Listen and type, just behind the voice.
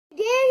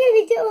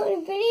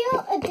doing a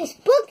video of this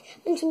book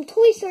and some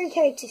Toy Story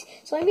characters.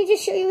 So let me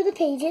just show you the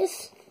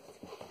pages.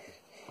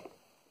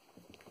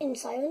 In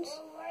silence.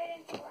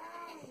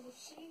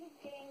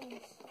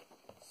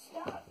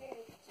 Stop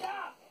it.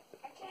 Stop.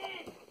 I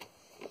can't.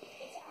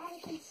 It's out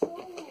of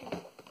control.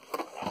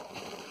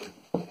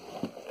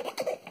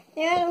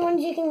 There are the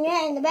ones you can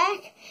get in the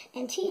back.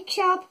 Antique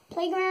shop,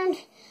 playground.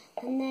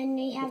 And then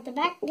we have the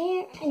back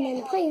there. And then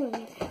the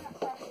playground.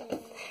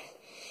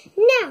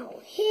 Now,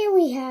 here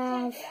we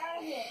have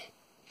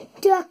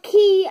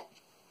Ducky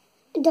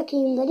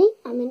and Bunny.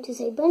 I meant to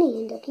say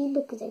Bunny and Ducky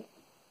because I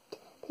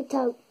picked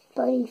out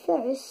Bunny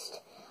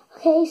first.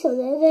 Okay, so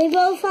there they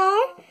both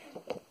are.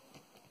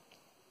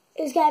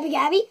 Is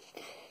Gabby.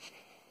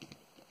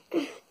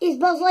 Is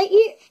Buzz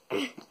Lightyear.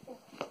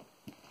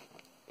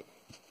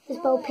 Is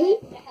Bo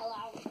Peep.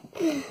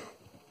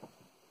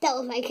 That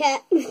was my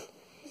cat.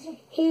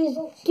 Here's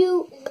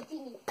Duke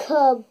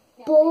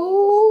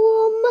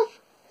Kaboom.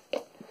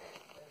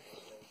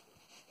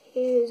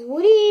 Here's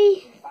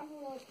Woody.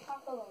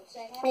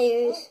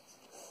 Here's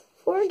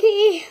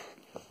Forky.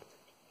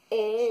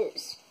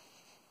 Here's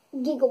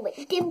Giggle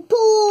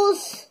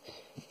McDimples.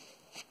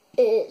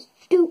 Here's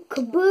Duke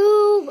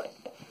Kaboom.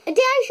 Did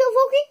I show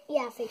Forky?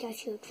 Yeah, I think I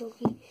showed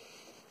Forky.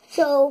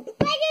 So, thank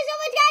you so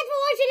much, guys, for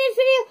watching this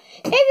video.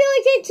 If you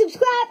liked it,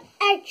 subscribe.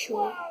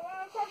 Actually,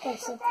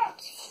 that's a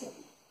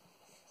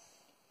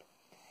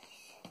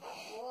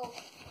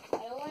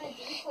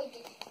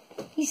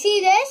you see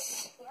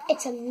this?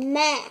 It's a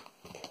map.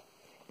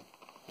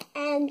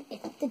 And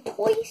it's the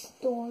Toy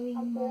Story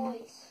map.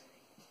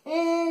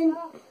 And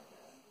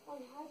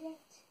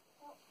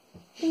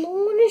I'm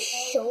going to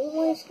show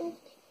myself.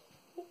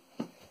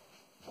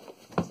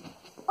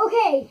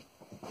 Okay,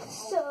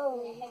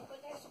 so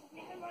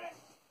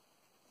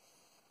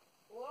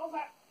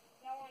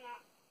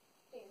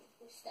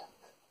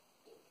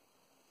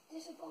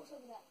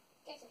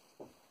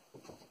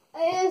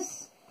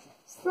there's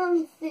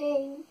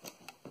something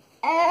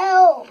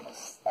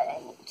else that I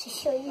need to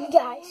show you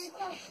guys,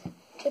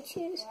 which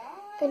is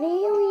an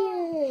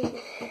alien.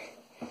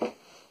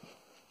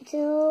 It's a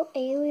little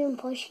alien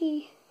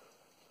plushie.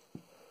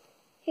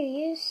 Here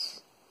he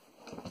is.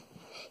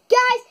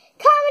 Guys,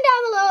 comment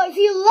down below if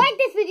you like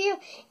this video.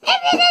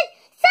 If you did